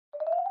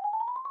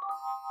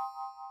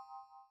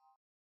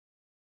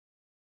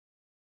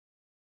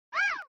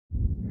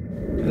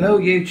Hello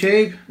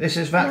YouTube, this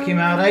is Vacuum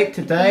Out 8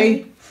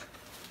 today,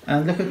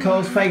 and look at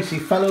Cole's face, he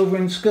fell over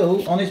in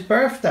school on his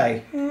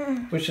birthday,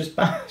 which is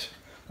bad.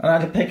 I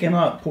had to pick him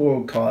up, poor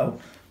old Kyle.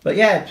 But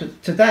yeah,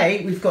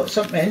 today we've got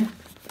something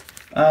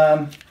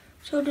for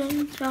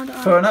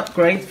an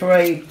upgrade for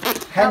a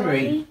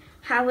Henry.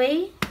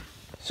 Harry.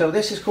 So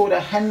this is called a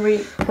Henry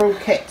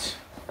Prokit,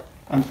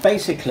 and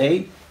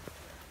basically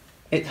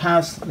it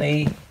has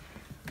the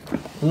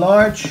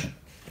large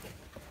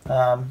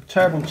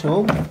turbo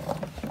tool.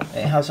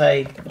 It has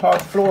a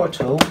hard floor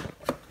tool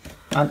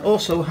and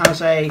also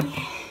has a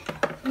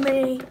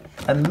mini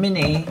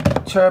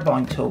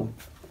turbine tool.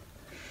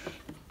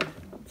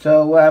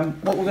 So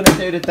what we're going to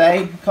do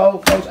today,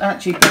 Cole's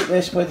actually bought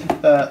this with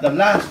the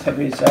last of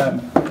his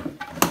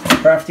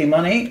birthday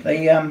money.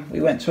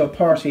 We went to a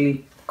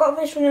party. Got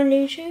this one on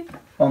YouTube.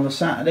 On the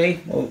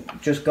Saturday, well,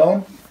 just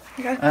gone.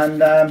 Okay.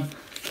 And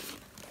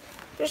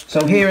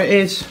so here it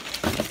is.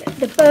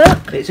 The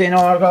book. It's in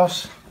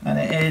Argos and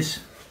it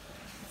is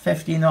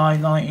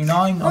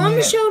 $59.99. On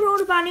the shoulder all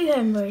the brand new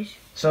Henrys.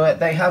 So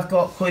they have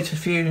got quite a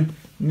few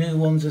new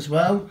ones as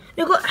well.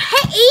 They've got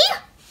Hetty.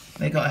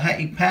 They got a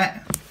Hetty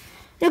Pet.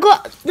 They've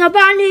got the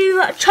brand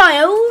new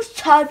Child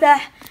type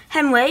of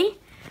Henry.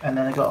 And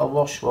then they got a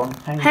Wash one.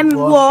 Henry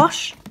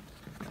Wash.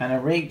 And a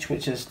Reach,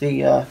 which is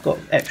the got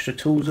extra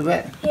tools of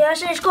it. Yeah,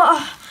 so it's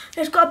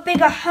got a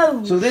bigger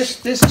hose. So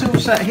this tool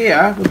set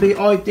here would be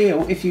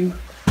ideal if you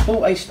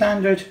bought a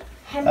standard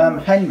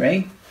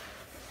Henry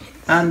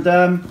and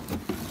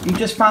you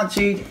just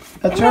fancied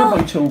a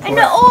turbo tool for it. And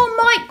they're all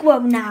micro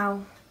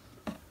now.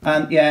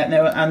 And yeah,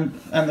 no, and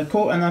the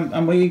core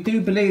and we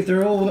do believe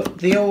they all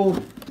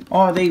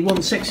are the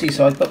 160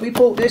 size. But we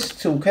bought this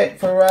toolkit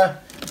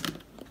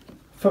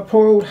for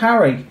poor old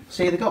Harry.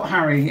 See, they got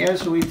Harry here,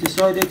 so we've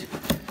decided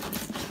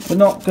we're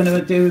not going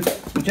to do.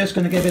 We're just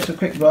going to give this a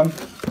quick run.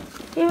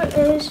 Here it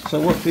is. So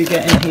what do we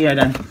get in here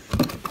then?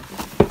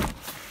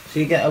 So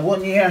you get a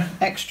 1 year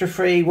extra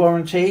free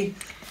warranty.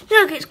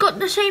 Look, it's got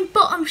the same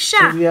bottom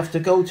shaft. So you have to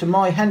go to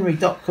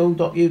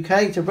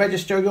myhenry.co.uk to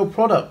register your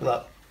product.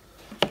 Look.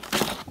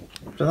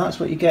 So that's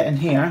what you get in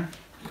here.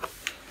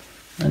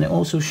 And it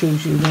also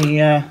shows you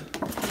the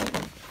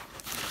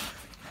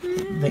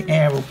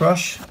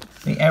Aerobrush,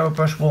 the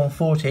Aerobrush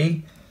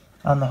 140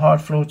 and the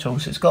hard floor tool.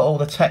 So it's got all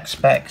the tech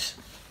specs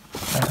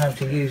and how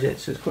to use it.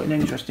 So it's quite an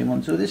interesting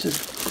one. So this is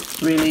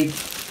really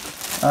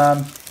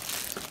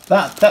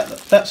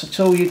that's a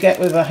tool you get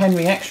with a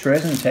Henry Extra,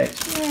 isn't it?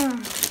 Yeah.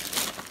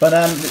 But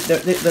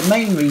the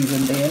main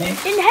reason being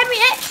it. In the Henry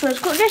Extra, it's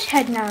got this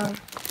head now.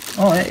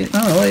 Oh,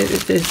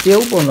 it's the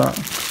old one. Look.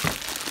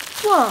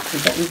 What?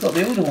 We've got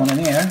the older one in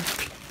here.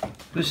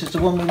 This is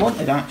the one we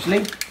wanted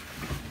actually.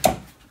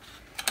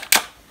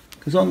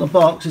 Because on the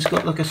box it's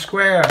got like a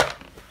square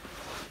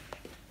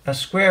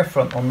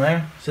front on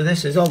there. So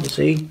this is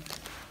obviously.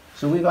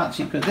 So we've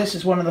actually, because this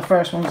is one of the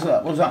first ones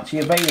that was actually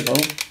available.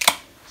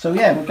 So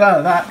yeah, we're glad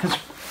of that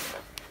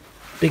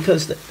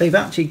because they've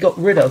actually got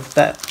rid of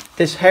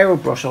this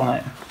Aerobrush on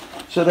it.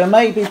 So there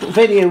may be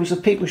videos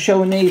of people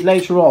showing these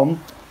later on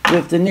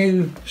with the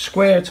new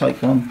square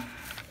type one.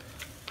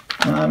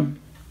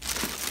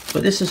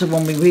 But this is the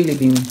one we really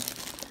been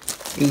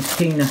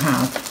keen to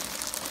have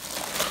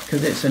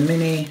because it's a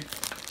mini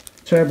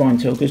turbine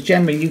tool. Because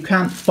generally you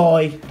can't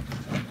buy,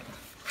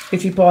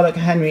 if you buy like a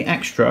Henry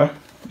Extra,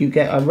 you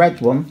get a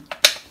red one,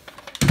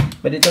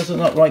 but it doesn't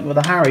look right with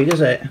a Harry,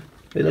 does it?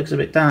 It looks a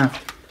bit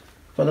daft.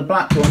 But the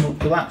black one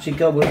will actually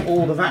go with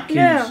all the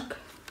vacuums. Look.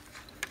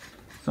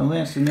 So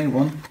there's the new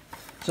one.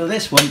 So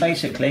this one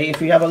basically,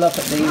 if you have a look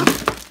at the,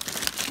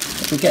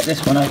 if we get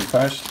this one out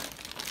first.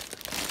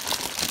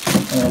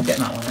 Oh, I'll get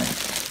that one out.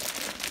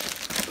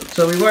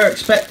 So we were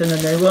expecting a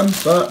new one,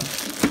 but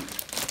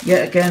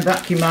yet again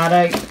Vacuum Out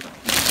 8.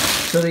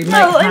 So they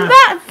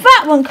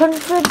that one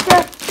comes with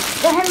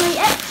the Henry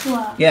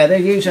Extra. Yeah, they're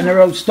using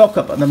their old stock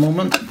up at the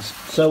moment.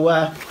 So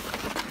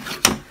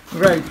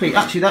very pleased.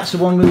 Actually, that's the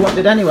one we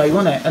wanted anyway,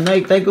 wasn't it? And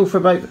they go for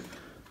about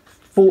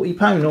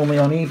 £40 normally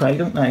on eBay,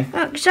 don't they?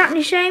 Exactly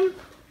the same.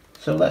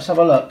 So let's have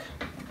a look.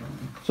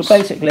 So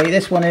basically,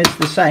 this one is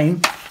the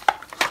same,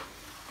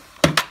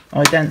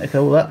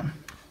 identical, look.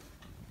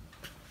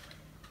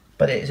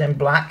 But it is in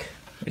black,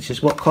 which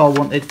is what Carl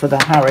wanted for the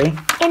Harry.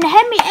 In the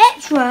Henry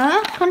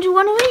Extra, comes with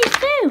one of these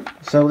too.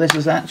 So this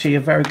is actually a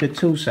very good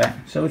tool set.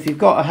 So if you've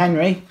got a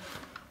Henry,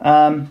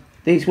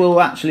 these will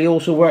actually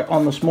also work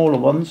on the smaller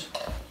ones.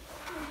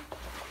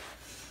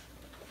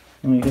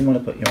 Oh, you didn't want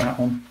to put your hat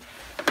on.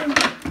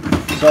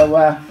 So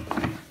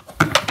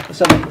let's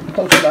have a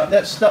closer look.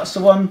 That's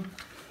the one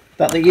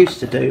that they used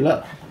to do,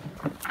 look.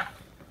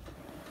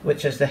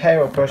 Which is the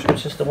Aerobrush,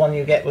 which is the one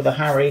you get with the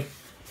Harry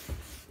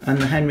and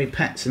the Henry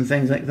Pets and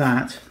things like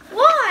that.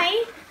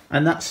 Why?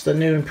 And that's the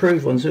new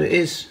improved one. So it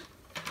is.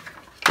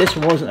 This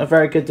one wasn't a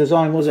very good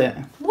design, was it?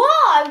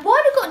 Why?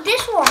 Why have you got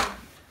this one?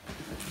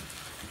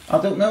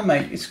 I don't know,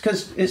 mate. It's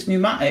because it's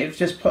Numatic.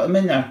 Just put them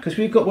in there because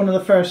we've got one of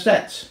the first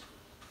sets.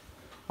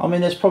 I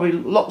mean, there's probably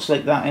lots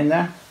like that in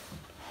there.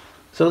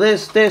 So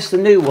there's the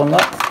new one,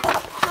 look.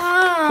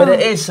 But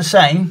it is the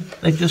same.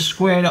 They've just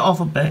squared it off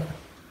a bit.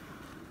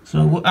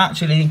 So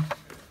actually...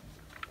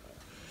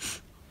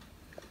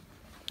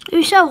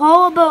 You're so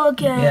horrible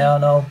again. Yeah, I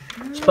know.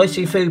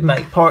 Spicy food,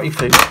 mate. Party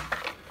food.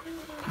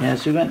 Yeah,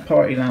 so we went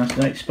party last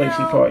night.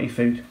 Spicy party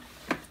food.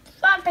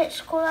 That bit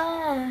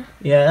square.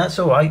 Yeah, that's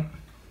alright.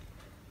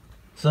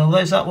 So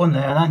there's that one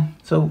there then.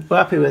 So we're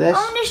happy with this. I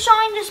want to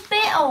shine this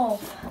bit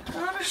off. I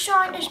want to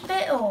shine this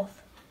bit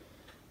off.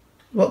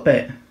 What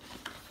bit?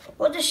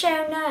 What does it say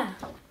on there?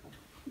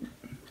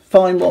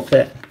 Fine what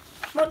bit?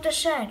 What does it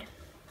say?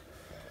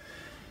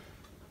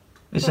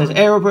 It says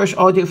airbrush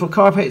ideal for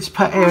carpets,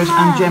 pet hairs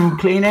and general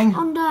cleaning.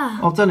 On there.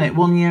 I've done it.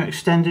 1 year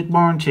extended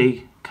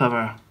warranty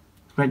cover.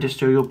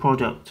 Register your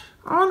product.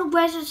 I want to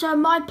register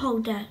my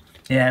product.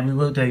 Yeah, we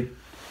will do.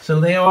 So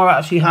they are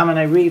actually having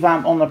a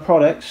revamp on the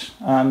products.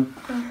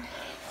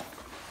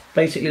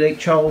 Basically, like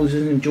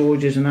Charles's and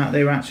George's and that,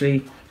 they were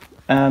actually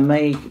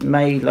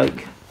made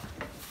like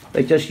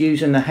they're just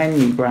using the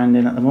Henry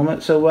branding at the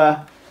moment. So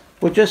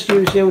we'll just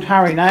use the old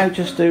Harry now,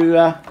 just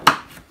to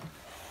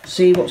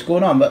see what's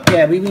going on. But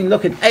yeah, we've been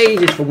looking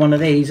ages for one of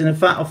these, and in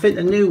fact, I think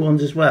the new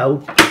ones as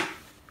well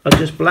are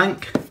just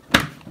blank.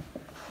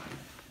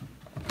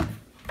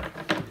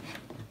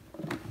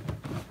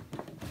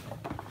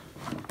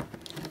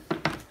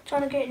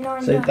 Trying to get it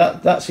lined So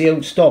up. that's the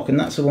old stock, and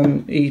that's the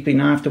one he's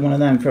been after one of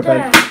them for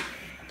about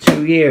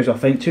 2 years, I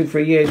think.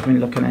 2-3 years we've been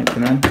looking out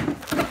for them.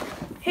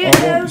 Here it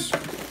goes.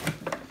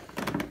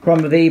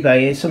 Problem with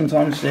eBay is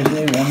sometimes there's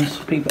new ones.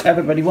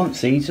 Everybody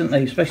wants these, don't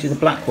they? Especially the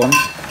black ones.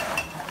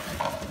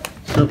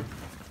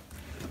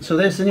 So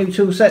there's the new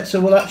tool set.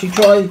 So we'll actually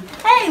try.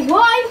 Hey,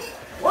 why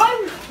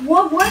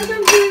don't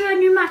you do a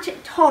pneumatic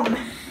Tom?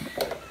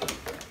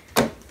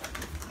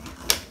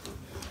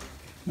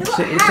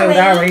 It's old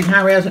Harry.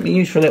 Harry hasn't been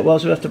used for a little while,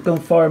 so we'll have to go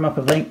and fire him up,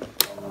 I think.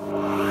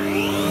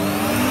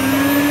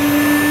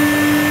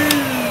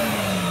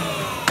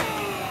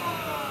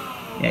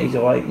 Yeah, he's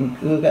alright.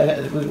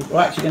 We're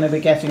actually going to be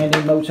getting a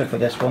new motor for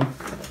this one.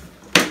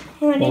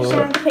 It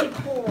sounds pretty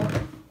poor.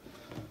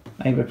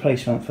 A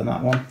replacement for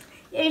that one.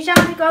 Yeah, he sounds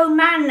like an old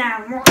man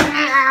now.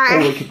 Or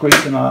we could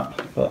grease them up.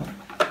 But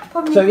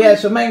so yeah,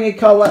 so mainly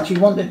Carl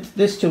actually wanted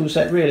this tool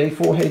set really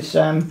for his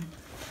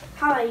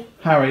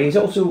Harry. He's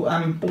also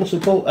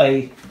bought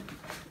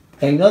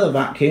another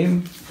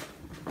vacuum.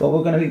 But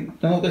I'm not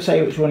going to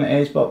say which one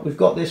it is, but we've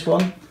got this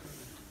one.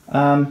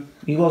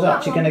 He was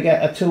actually going to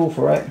get a tool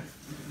for it,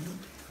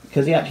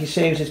 because he actually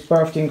saves his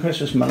birthday and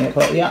Christmas money,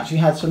 but he actually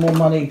had some more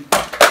money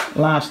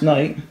last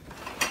night.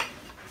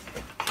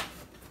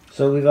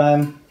 So we've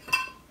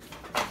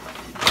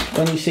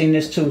when you seen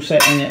this tool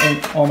set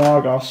on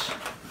Argos,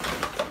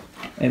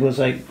 it was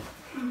like,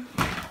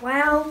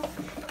 well,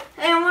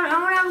 hey, I want to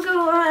have a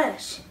go at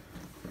this.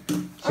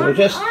 so we're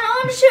just, I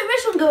want to see what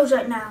this one goes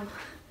at now.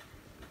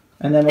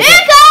 and then we'll Here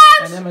get, it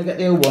comes! and then we'll get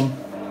the old one.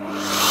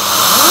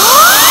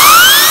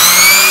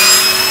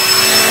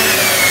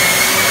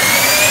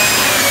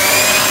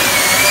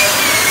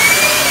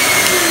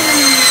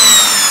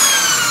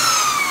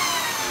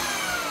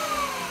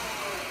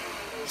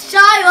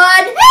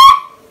 Siren!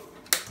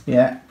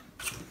 Yeah.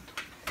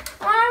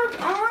 I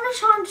want to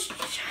try and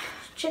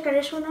check out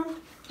this one on.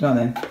 Go on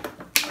then.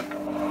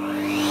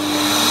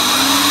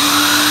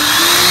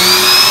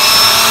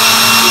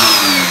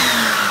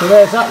 So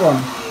there's that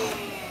one.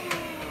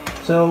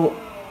 So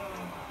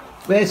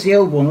where's the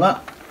old one? Look,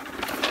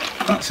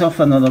 that's off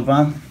another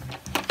van.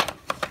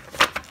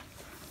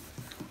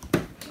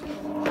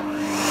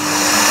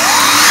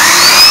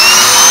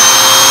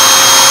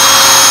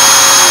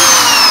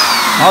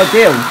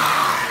 Ideal.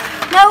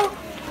 No,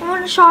 I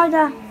want to try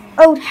the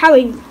old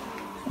Harry.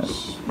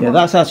 Yeah,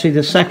 that's actually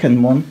the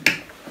second one,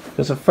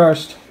 because the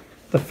first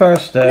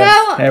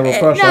No, aerial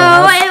brush I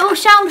no, had, it will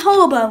sound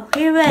horrible.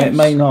 Here it is. it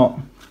may not.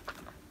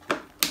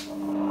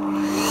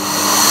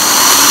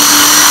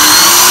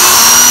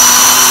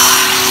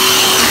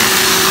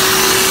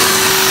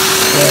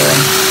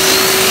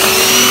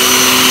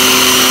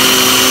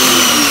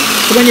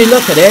 So when you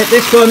look at it,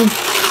 this one,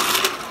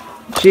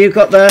 so you've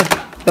got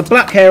the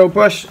black aerial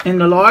brush in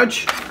the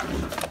large,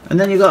 and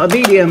then you've got a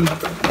medium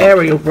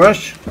aerial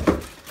brush,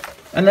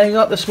 and then you've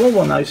got the small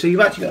one now. So you've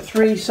actually got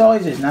 3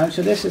 sizes now.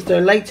 So this is the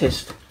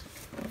latest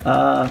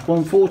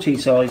 140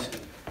 size,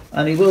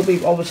 and he will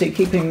be obviously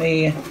keeping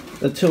the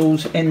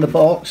tools in the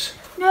box.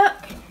 Look.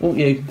 Won't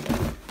you?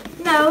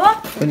 No.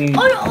 When you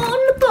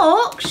On the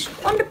box,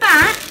 on the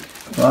back.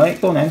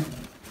 right, go on then.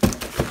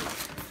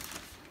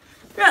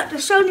 Look,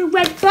 there's only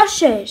red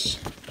brushes.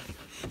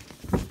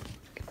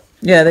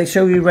 Yeah, they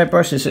show you red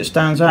brushes, so it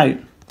stands out.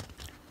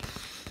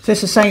 So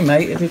it's the same,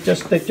 mate.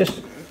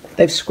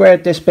 They've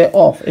squared this bit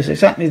off. It's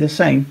exactly the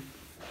same.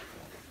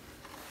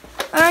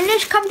 And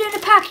this comes in a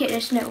packet,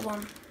 this little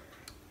one.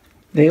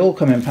 They all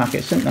come in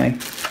packets, don't they?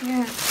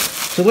 Yeah.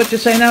 So what do you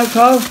say now,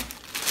 Carl?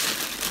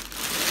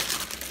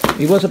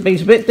 He's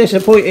a bit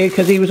disappointed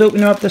because he was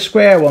opening up the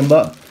square one,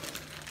 but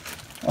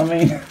I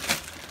mean,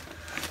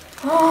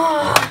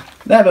 Oh,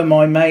 Never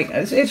mind, mate.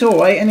 It's all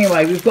right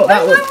anyway. We've got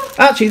that one.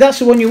 Actually, that's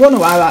the one you want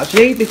to have,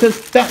 actually, because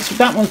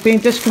that one's being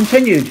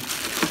discontinued,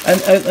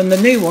 and the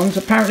new ones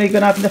apparently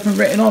going to have nothing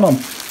written on them.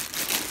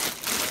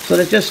 So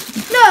they're just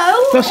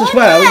plus as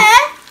well.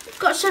 There,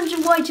 got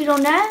something weighted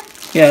on there.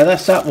 Yeah,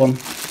 that's that one.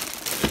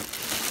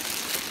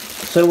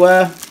 So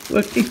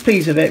he's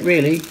pleased with it,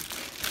 really.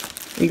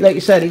 Like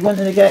you said, he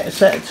wanted to get a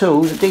set of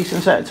tools, a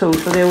decent set of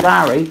tools for the old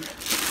Harry.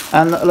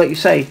 And like you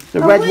say,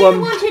 the red one.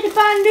 We wanted a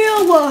brand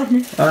new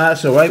one. Oh,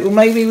 that's all right. Well,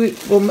 maybe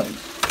we'll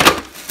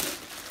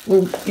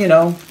you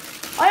know.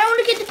 I want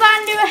to get the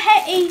brand new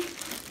Hetty.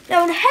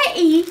 No, the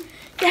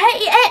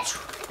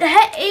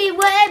Hetty,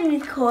 whatever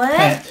you call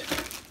it.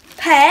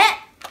 Pet.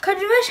 Can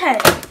you this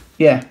head?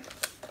 Yeah.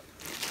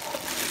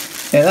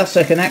 Yeah, that's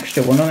like an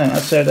extra one, isn't it?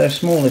 That's their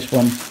smallest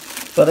one.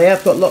 But they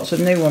have got lots of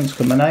new ones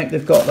coming out.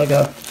 They've got they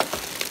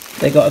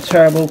got a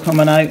turbo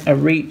coming out, a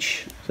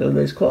reach. So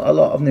there's quite a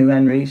lot of new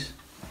Henrys.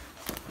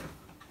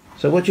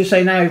 So what do you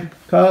say now,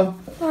 Carl?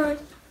 Bye.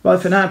 Bye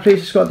for now.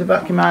 Please subscribe to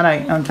Vacuum Man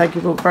 8, and thank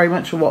you very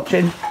much for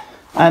watching.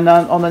 And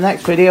on the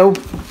next video,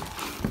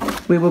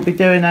 we will be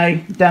doing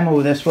a demo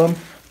of this one.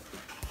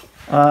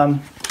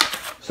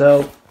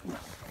 So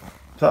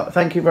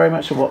thank you very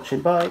much for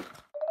watching. Bye.